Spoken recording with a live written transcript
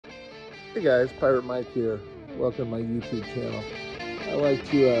Hey guys, Pirate Mike here. Welcome to my YouTube channel. I like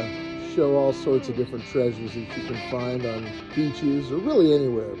to show all sorts of different treasures that you can find on beaches or really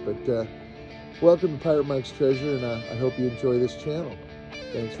anywhere. But welcome to Pirate Mike's Treasure, and I hope you enjoy this channel.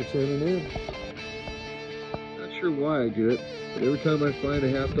 Thanks for tuning in. Not sure why I do it, but every time I find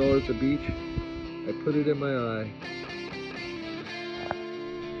 $50 at the beach, I put it in my eye.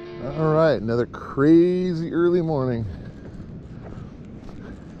 All right, another crazy early morning.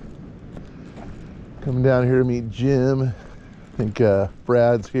 Coming down here to meet Jim. I think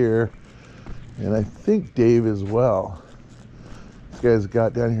Brad's here, and I think Dave as well. These guys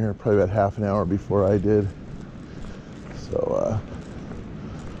got down here probably about half an hour before I did. So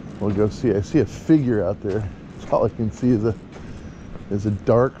we'll go see. I see a figure out there. That's all I can see is a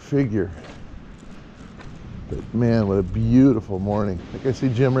dark figure. But man, what a beautiful morning. I think I see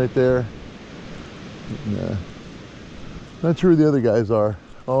Jim right there. And, not sure who the other guys are.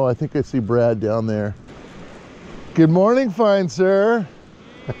 Oh, I think I see Brad down there. Good morning, fine sir.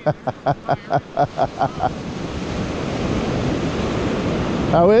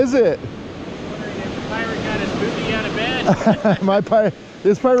 How is it? If the pirate got his booty out of bed.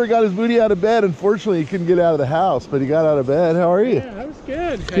 This pirate got his booty out of bed. Unfortunately, he couldn't get out of the house, but he got out of bed. How are you? Yeah, I was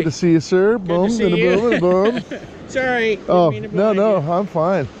good. Good to see you, sir. Boom, to see and a you. boom, and a boom. Sorry. Oh, didn't mean to no, blind you. I'm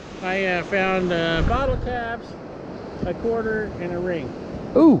fine. I found bottle caps, a quarter, and a ring.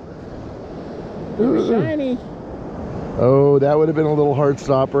 Ooh. They were shiny. Oh, that would have been a little heart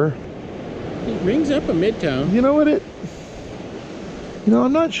stopper. It rings up a mid-tone. You know what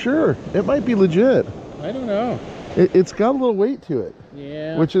I'm not sure. It might be legit. I don't know. It's got a little weight to it.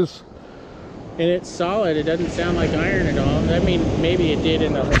 Yeah. Which is... And it's solid. It doesn't sound like iron at all. I mean, maybe it did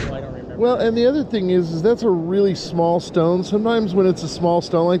in the hole. I don't remember. Well, and the other thing is that's a really small stone. Sometimes when it's a small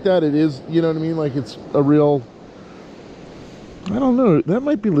stone like that, it is, you know what I mean? Like it's a real... I don't know. That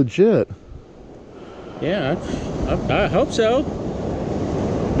might be legit. Yeah, I hope so.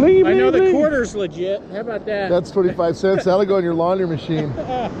 Bling, I know bling, the bling. quarter's legit. How about that? That's 25 cents. That'll go in your laundry machine.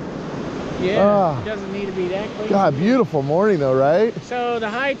 Yeah, it doesn't need to be that clean. God, beautiful morning though, right? So the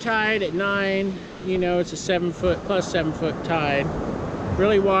high tide at 9, you know, it's a 7 foot plus 7 foot tide.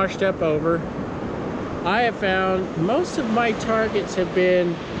 Really washed up over. I have found most of my targets have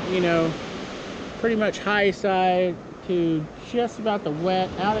been, you know, pretty much high side to just about the wet.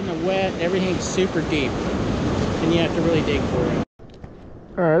 Out in the wet, everything's super deep, and you have to really dig for it.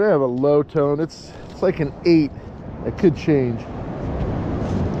 All right, I have a low tone. It's like an 8. It could change.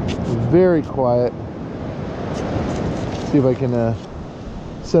 Very quiet. See if I can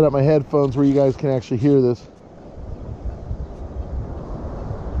set up my headphones where you guys can actually hear this.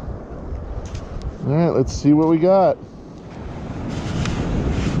 All right, let's see what we got.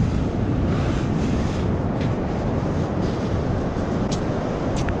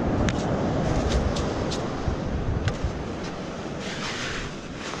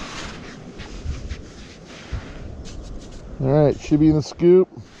 All right, should be in the scoop.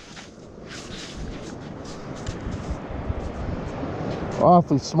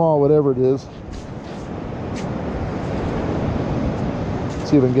 Awfully small, whatever it is. Let's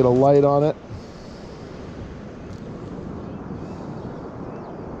see if I can get a light on it.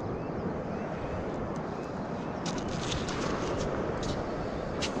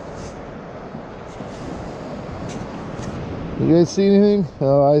 You guys see anything?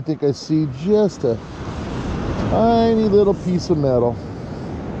 Oh, I think I see just a tiny little piece of metal.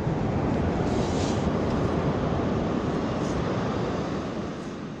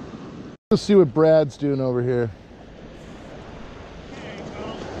 Let's see what Brad's doing over here. Okay, well,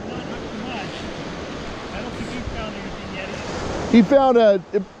 not much. I don't think you found anything yet. He found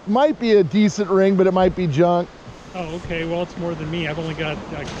it might be a decent ring, but it might be junk. Oh, okay. Well, it's more than me. I've only got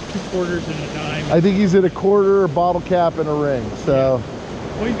like 2 quarters and a dime. I think he's at a quarter, a bottle cap, and a ring. So.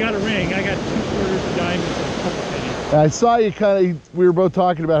 Well, you got a ring. I got 2 quarters, a dime, and a couple pennies. I saw you kind of. We were both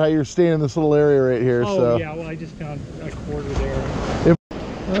talking about how you're staying in this little area right here. Oh, so. yeah. Well, I just found a quarter there.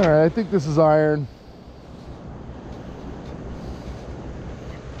 All right, I think this is iron.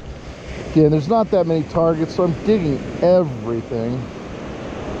 Again, there's not that many targets, so I'm digging everything.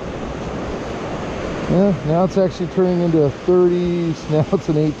 Yeah, now it's actually turning into a 30, now it's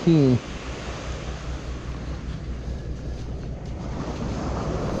an 18.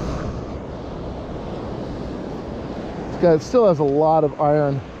 It still has a lot of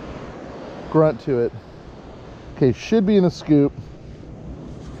iron grunt to it. Okay, should be in the scoop.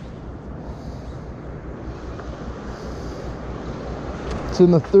 It's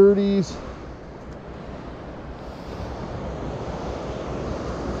in the 30s.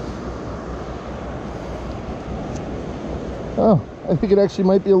 Oh, I think it actually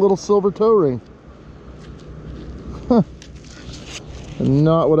might be a little silver toe ring. Huh.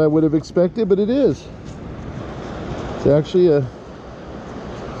 Not what I would have expected, but it is. It's actually a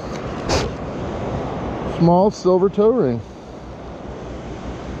small silver toe ring.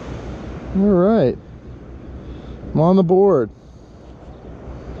 All right, I'm on the board.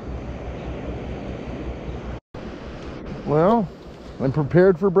 Well, I'm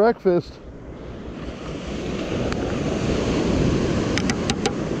prepared for breakfast.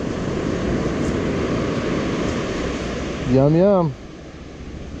 Yum, yum.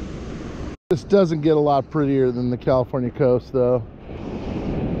 This doesn't get a lot prettier than the California coast, though.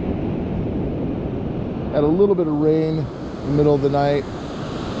 Had a little bit of rain in the middle of the night,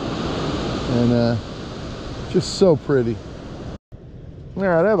 and just so pretty. All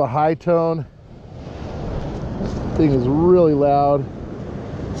right, I have a high tone. This thing is really loud.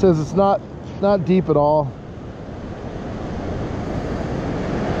 It says it's not deep at all.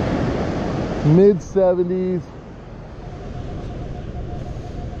 Mid 70s.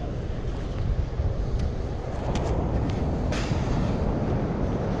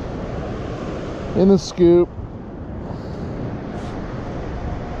 In the scoop,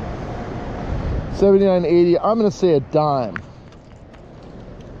 79.80. I'm gonna say a dime.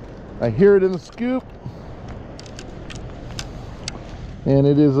 I hear it in the scoop, and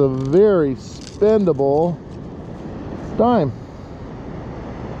it is a very spendable dime.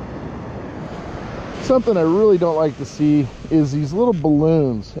 Something I really don't like to see is these little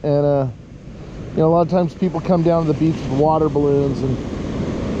balloons, and you know, a lot of times people come down to the beach with water balloons and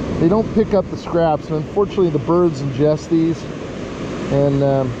they don't pick up the scraps, and unfortunately the birds ingest these, and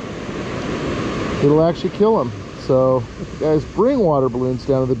it'll actually kill them. So guys, bring water balloons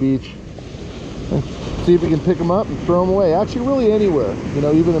down to the beach and see if you can pick them up and throw them away. Actually, really anywhere, you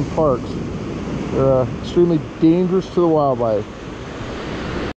know, even in parks. They're extremely dangerous to the wildlife.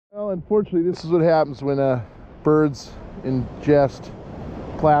 Well, unfortunately, this is what happens when birds ingest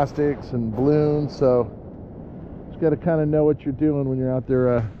plastics and balloons. So just got to kind of know what you're doing when you're out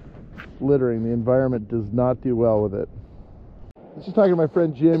there littering. The environment does not do well with it. I was just talking to my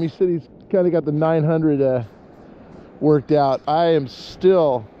friend Jim. He said he's kind of got the 900 worked out. I am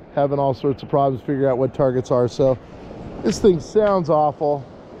still having all sorts of problems figuring out what targets are. So this thing sounds awful.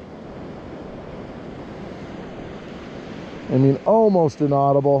 I mean, almost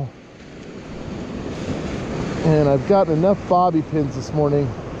inaudible. And I've gotten enough bobby pins this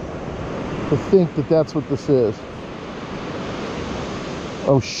morning to think that that's what this is.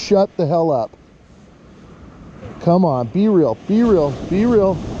 Oh, shut the hell up. Come on, be real, be real, be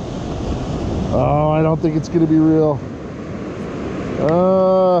real. Oh, I don't think it's gonna be real.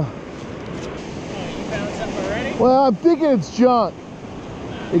 Oh, you found something already? Well, I'm thinking it's junk.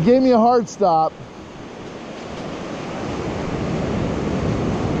 It gave me a hard stop.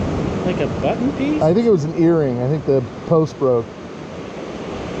 Like a button piece? I think it was an earring. I think the post broke.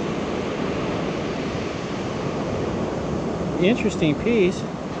 Interesting piece.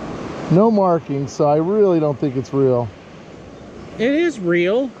 No markings, so I really don't think it's real. It is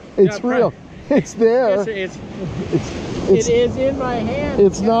real. It's real. It's there. It is in my hand.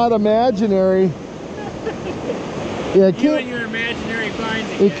 It's not imaginary. Yeah, You and your imaginary finds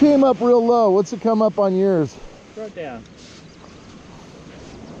again. it came up real low. What's it come up on yours? Throw it down.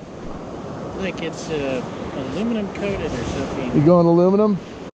 Like it's aluminum coated or something. You going aluminum?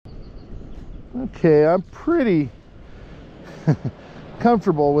 Okay, I'm pretty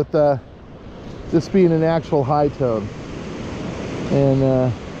comfortable with this being an actual high tone.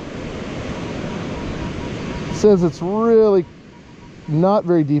 And it says it's really not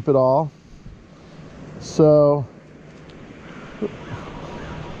very deep at all. So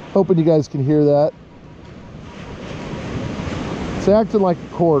hoping you guys can hear that. It's acting like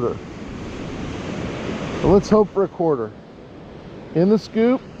a quarter. So let's hope for a quarter. In the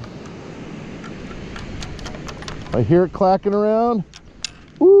scoop. I hear it clacking around.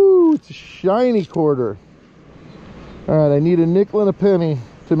 Woo, it's a shiny quarter. All right, I need a nickel and a penny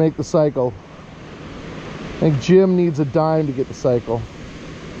to make the cycle. I think Jim needs a dime to get the cycle.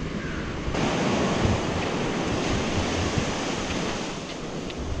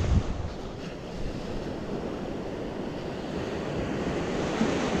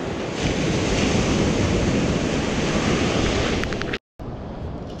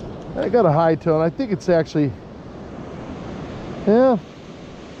 I got a high tone. I think it's actually, yeah,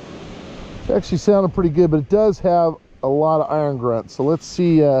 it's actually sounding pretty good, but it does have a lot of iron grunt. So let's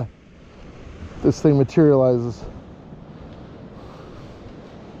see if this thing materializes.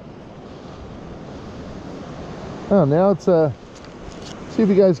 Oh, now it's see if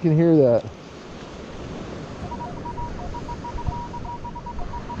you guys can hear that.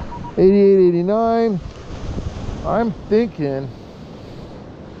 88, 89. I'm thinking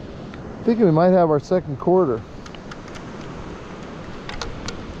we might have our second quarter.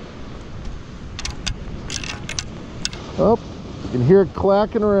 Oh, you can hear it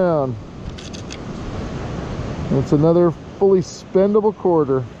clacking around. It's another fully spendable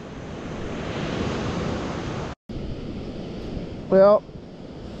quarter. Well,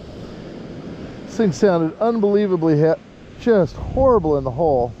 this thing sounded unbelievably just horrible in the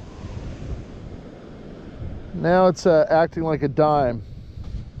hole. Now it's acting like a dime.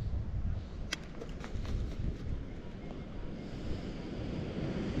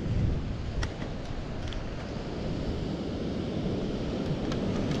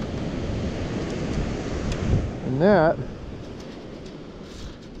 And that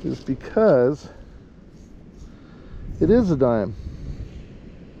is because it is a dime.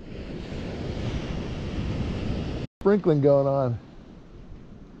 Sprinkling going on.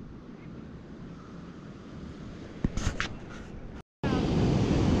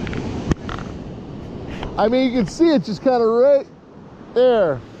 I mean, you can see it just kind of right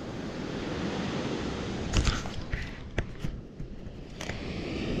there.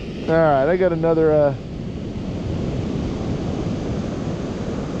 All right, I got another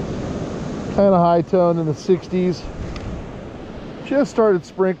kind of high tone in the 60s. Just started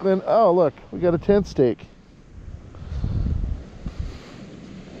sprinkling. Oh, look, we got a tent stake.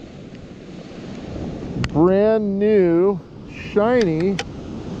 Brand new, shiny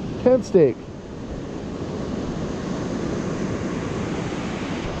tent stake.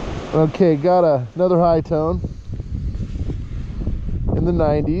 Okay, got another high tone in the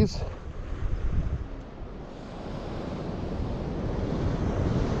 90s.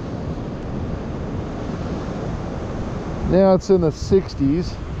 Now it's in the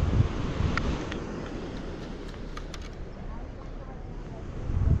 60s.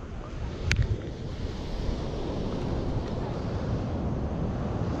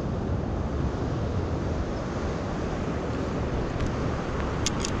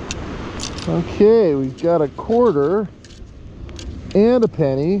 Okay, we've got a quarter and a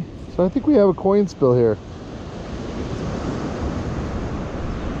penny, so I think we have a coin spill here.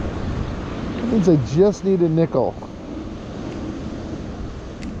 That means I just need a nickel.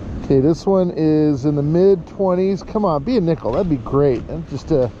 Okay, this one is in the mid-20s. Come on, be a nickel. That'd be great. And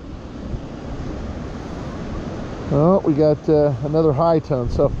just oh, we got another high tone.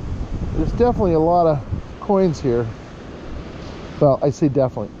 So there's definitely a lot of coins here. Well, I say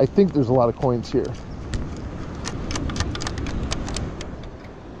definitely. I think there's a lot of coins here.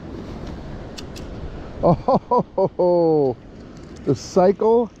 Oh, the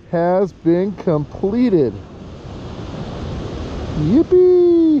cycle has been completed.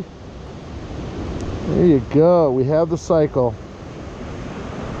 Yippee! There you go. We have the cycle.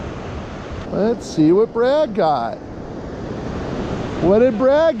 Let's see what Brad got. What did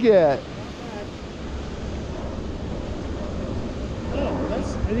Brad get?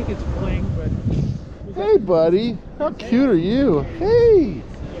 I think it's bling, but... Hey, buddy. How cute are you? Hey.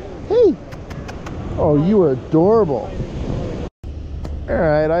 Hey. Oh, you are adorable. All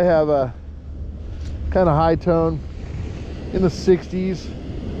right, I have a kind of high tone in the 60s.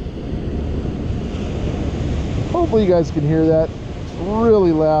 Hopefully you guys can hear that. It's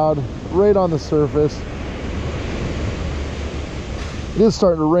really loud, right on the surface. It is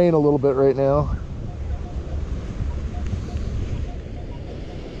starting to rain a little bit right now.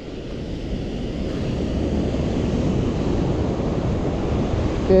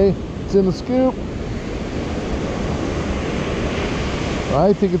 Okay, it's in the scoop.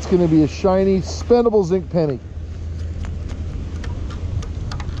 I think it's going to be a shiny, spendable zinc penny.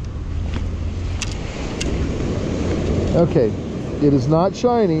 Okay, it is not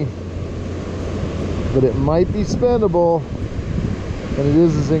shiny, but it might be spendable, and it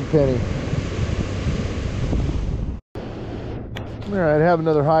is a zinc penny. All right, I have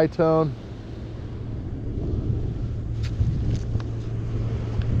another high tone.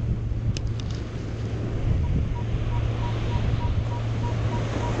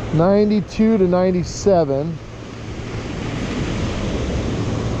 '92 to '97.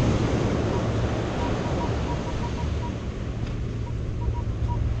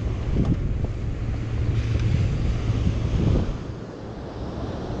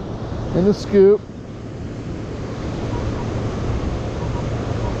 In the scoop.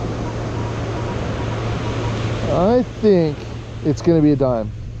 I think it's going to be a dime.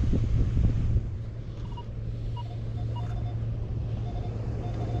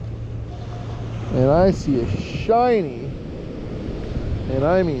 And I see a shiny, and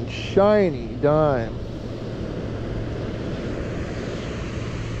I mean shiny dime.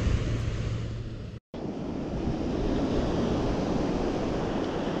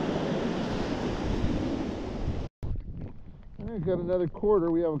 I've got another quarter.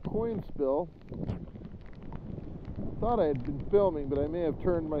 We have a coin spill. Thought I had been filming, but I may have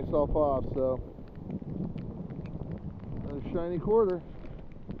turned myself off, so. Another shiny quarter.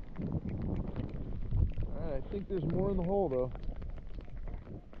 Alright, I think there's more in the hole, though.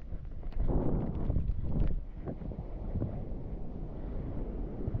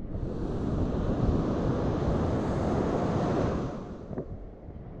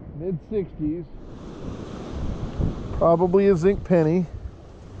 Mid-60s. Probably a zinc penny.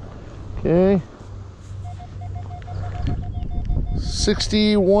 Okay.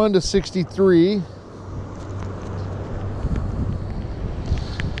 61 to 63.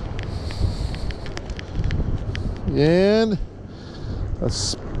 And a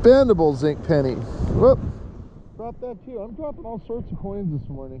spendable zinc penny. Whoop. Drop that too. I'm dropping all sorts of coins this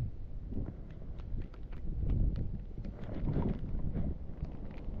morning.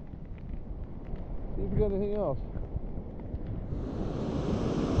 See if we got anything else.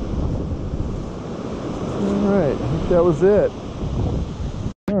 Alright, I think that was it.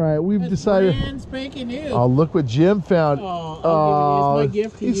 Alright, we've decided. Brand spanking new. Oh, look what Jim found. Oh, my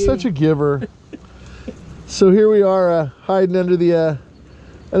gift to he's you. such a giver. So here we are hiding under the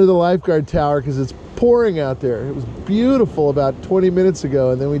lifeguard tower because it's pouring out there. It was beautiful about 20 minutes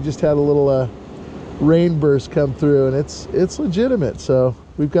ago, and then we just had a little rain burst come through, and it's legitimate. So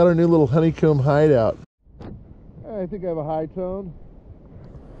we've got our new little honeycomb hideout. I think I have a high tone.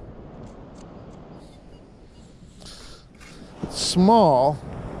 It's small,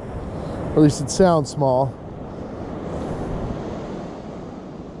 or at least it sounds small.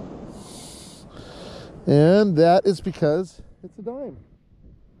 And that is because it's a dime.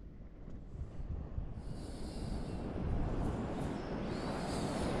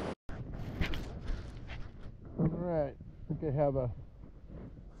 All right, I think I have a,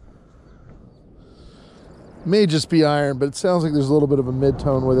 may just be iron, but it sounds like there's a little bit of a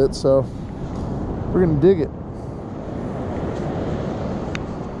mid-tone with it, so we're gonna dig it.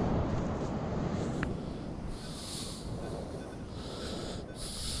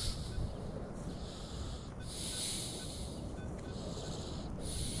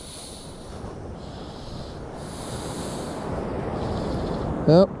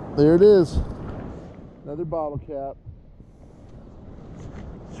 Yep, there it is. Another bottle cap.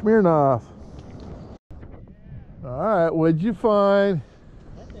 Smirnoff. All right, what'd you find?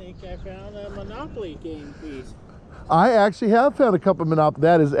 I think I found a Monopoly game piece. I actually have found a couple of Monopoly.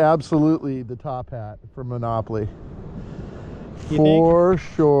 That is absolutely the top hat for Monopoly. For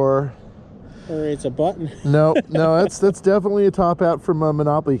sure. Or it's a button. No, that's definitely a top hat from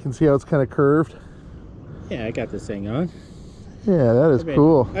Monopoly. You can see how it's kind of curved. Yeah, I got this thing on. Yeah, that is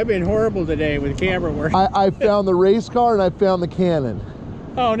cool. I've been horrible today with camera work. I found the race car and I found the cannon.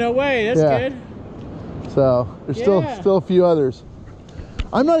 Oh, no way. That's good. So there's still a few others.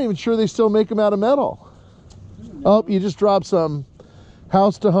 I'm not even sure they still make them out of metal. Oh, you just dropped some.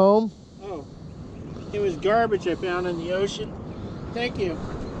 House to home. Oh, it was garbage I found in the ocean. Thank you.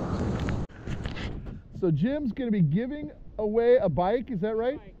 So Jim's going to be giving away a bike, is that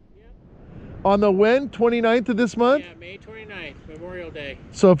right? Yep. On the when? 29th of this month? Yeah, May 29th, Memorial Day.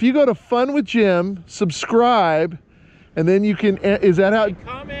 So if you go to Fun with Jim, subscribe, and then you can, is that how?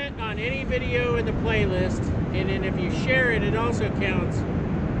 Comment on any video in the playlist, and then if you share it, it also counts.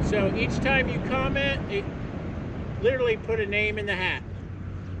 So each time you comment, it literally put a name in the hat.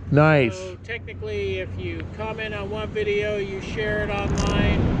 Nice. So technically, if you comment on one video, you share it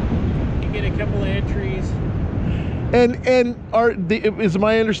online, you get a couple of entries. And is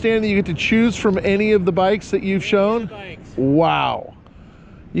my understanding that you get to choose from any of the bikes that you've shown? Bikes. Wow.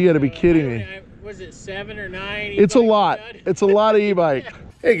 You got to be kidding me. Was it 7 or 9? It's a lot. It's a lot of e-bike.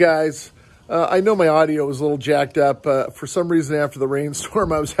 Hey guys, I know my audio was a little jacked up. For some reason after the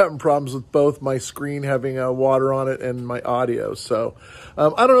rainstorm, I was having problems with both my screen having water on it and my audio. So I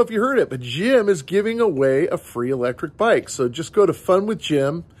don't know if you heard it, but Jim is giving away a free electric bike. So just go to Fun with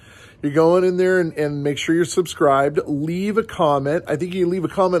Jim. You're going in there and make sure you're subscribed. Leave a comment. I think you can leave a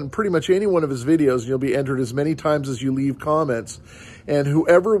comment in pretty much any one of his videos, and you'll be entered as many times as you leave comments. And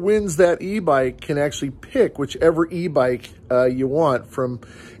whoever wins that e-bike can actually pick whichever e-bike you want from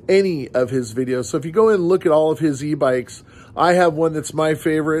any of his videos. So if you go in and look at all of his e-bikes, I have one that's my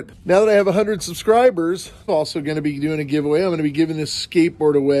favorite. Now that I have 100 subscribers, I'm also going to be doing a giveaway. I'm going to be giving this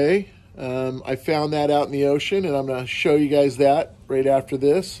skateboard away. I found that out in the ocean, and I'm going to show you guys that right after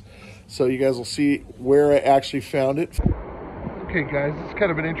this. So you guys will see where I actually found it. Okay guys, it's kind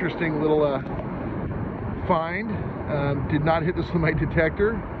of an interesting little find. Did not hit this with my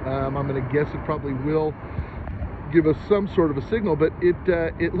detector. I'm gonna guess it probably will give us some sort of a signal, but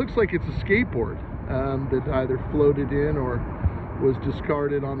it looks like it's a skateboard that either floated in or was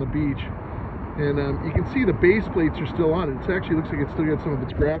discarded on the beach. And you can see the base plates are still on it. It actually looks like it's still got some of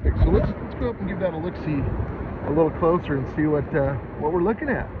its graphics. So let's go up and give that a look-see a little closer and see what we're looking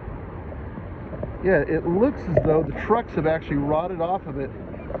at. Yeah, it looks as though the trucks have actually rotted off of it.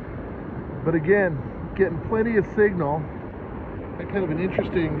 But again, getting plenty of signal. Got kind of an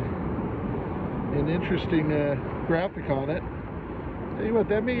interesting graphic on it. Tell you what,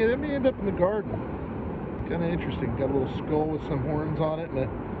 that may end up in the garden. Kind of interesting. Got a little skull with some horns on it and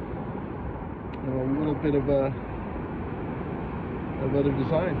a little bit of other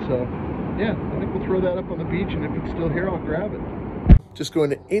design. So yeah, I think we'll throw that up on the beach, and if it's still here, I'll grab it. Just go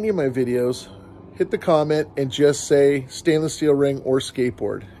into any of my videos, hit the comment, and just say stainless steel ring or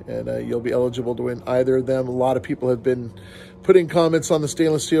skateboard, and you'll be eligible to win either of them. A lot of people have been putting comments on the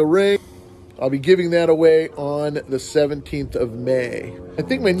stainless steel ring. I'll be giving that away on the 17th of May. I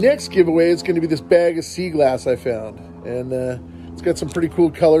think my next giveaway is going to be this bag of sea glass I found, and it's got some pretty cool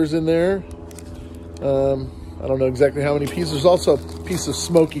colors in there. I don't know exactly how many pieces. There's also a piece of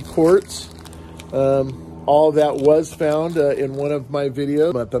smoky quartz. All of that was found in one of my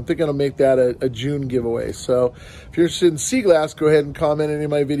videos. I'm thinking I'll make that a June giveaway. So if you're interested in sea glass, go ahead and comment any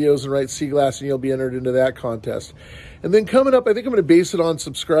of my videos and write sea glass, and you'll be entered into that contest. And then coming up, I think I'm going to base it on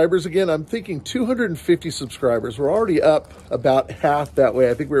subscribers again. I'm thinking 250 subscribers. We're already up about half that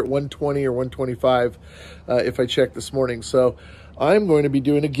way. I think we're at 120 or 125 if I checked this morning. So I'm going to be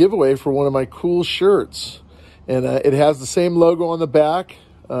doing a giveaway for one of my cool shirts. And it has the same logo on the back.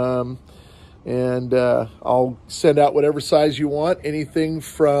 And I'll send out whatever size you want, anything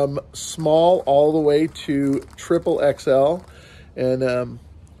from small all the way to XXL. And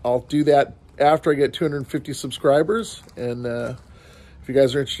I'll do that after I get 250 subscribers. And if you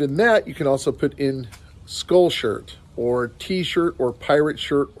guys are interested in that, you can also put in skull shirt or t-shirt or pirate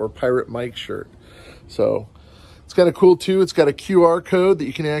shirt or pirate Mike shirt. So it's kind of cool too. It's got a QR code that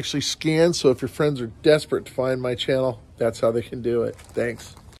you can actually scan. So if your friends are desperate to find my channel, that's how they can do it.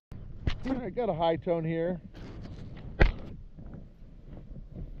 Thanks. All right, got a high tone here. I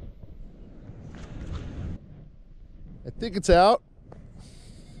think it's out.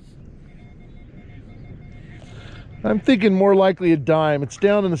 I'm thinking more likely a dime. It's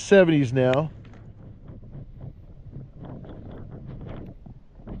down in the 70s now.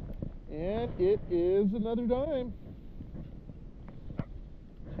 And it is another dime.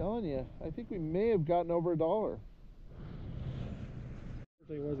 I'm telling you, I think we may have gotten over $1.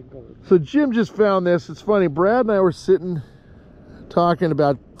 So Jim just found this. It's funny, Brad and I were sitting talking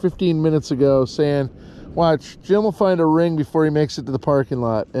about 15 minutes ago saying, watch, Jim will find a ring before he makes it to the parking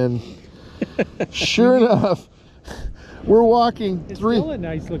lot. And sure enough, we're walking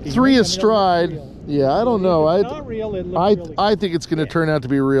three astride. Yeah, I don't know. If it's not real, it looks really I think it's going to turn out to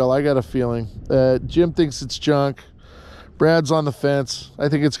be real. I got a feeling. Jim thinks it's junk. Brad's on the fence. I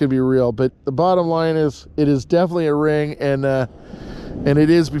think it's going to be real. But the bottom line is, it is definitely a ring, and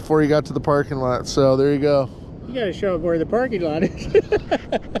it is before he got to the parking lot. So there you go. You got to show him where the parking lot is.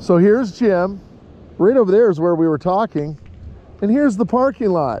 So here's Jim. Right over there is where we were talking. And here's the parking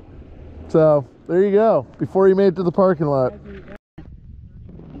lot. So there you go. Before he made it to the parking lot.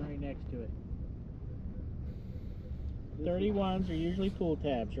 Right next to it. 31s are usually pull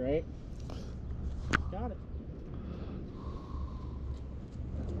tabs, right? Got it.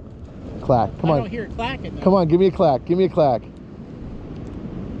 Clack. Come on. I don't hear it clacking though. Come on, give me a clack. Give me a clack.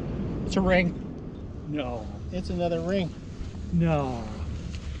 It's a ring. No. It's another ring. No.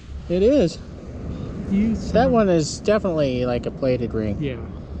 It is. That That one is definitely like a plated ring. Yeah.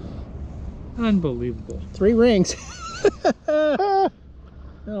 Unbelievable. 3 rings. I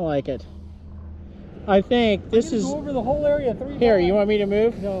don't like it. I think this is... Go over the whole area 3 Here, times. you want me to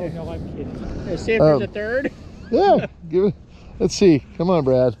move? No, no, I'm kidding. Let's see if there's a third. Yeah, give it. Let's see. Come on,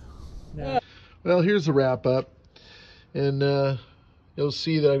 Brad. No. Well, here's the wrap up. And you'll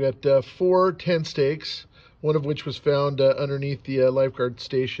see that I've got 4 tent stakes, one of which was found underneath the lifeguard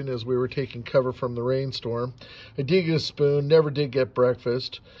station as we were taking cover from the rainstorm. I did get a spoon, never did get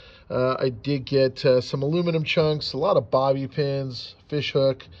breakfast. I did get some aluminum chunks, a lot of bobby pins, fish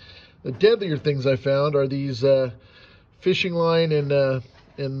hook. The deadlier things I found are these fishing line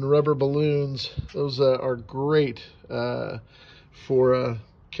and rubber balloons. Those are great for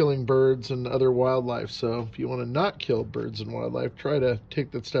killing birds and other wildlife. So if you want to not kill birds and wildlife, try to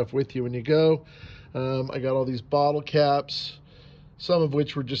take that stuff with you when you go. I got all these bottle caps, some of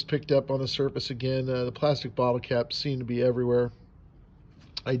which were just picked up on the surface again. The plastic bottle caps seem to be everywhere.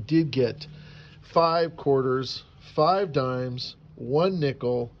 I did get 5 quarters, 5 dimes, 1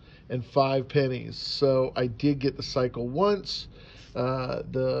 nickel, and 5 pennies. So I did get the cycle once.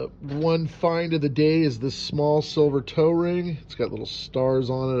 The one find of the day is this small silver toe ring. It's got little stars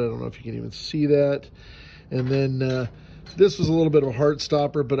on it. I don't know if you can even see that. And then this was a little bit of a heart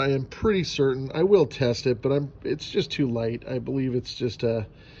stopper, but I am pretty certain, I will test it, but it's just too light. I believe it's just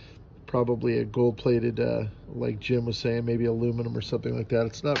probably a gold-plated, like Jim was saying, maybe aluminum or something like that.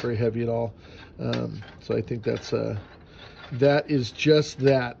 It's not very heavy at all. So I think that is just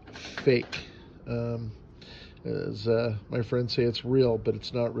that, fake. As my friends say, it's real, but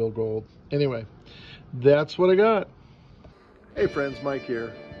it's not real gold. Anyway, that's what I got. Hey friends, Mike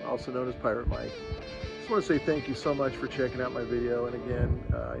here, also known as Pirate Mike. Just want to say thank you so much for checking out my video. And again,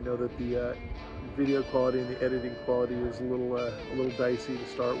 I know that the video quality and the editing quality is a little dicey to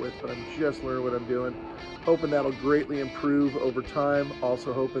start with, but I'm just learning what I'm doing. Hoping that'll greatly improve over time.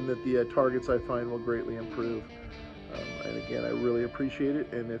 Also hoping that the targets I find will greatly improve. And again, I really appreciate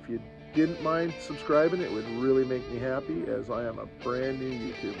it. And if you didn't mind subscribing, it would really make me happy, as I am a brand new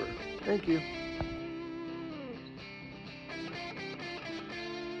YouTuber. Thank you.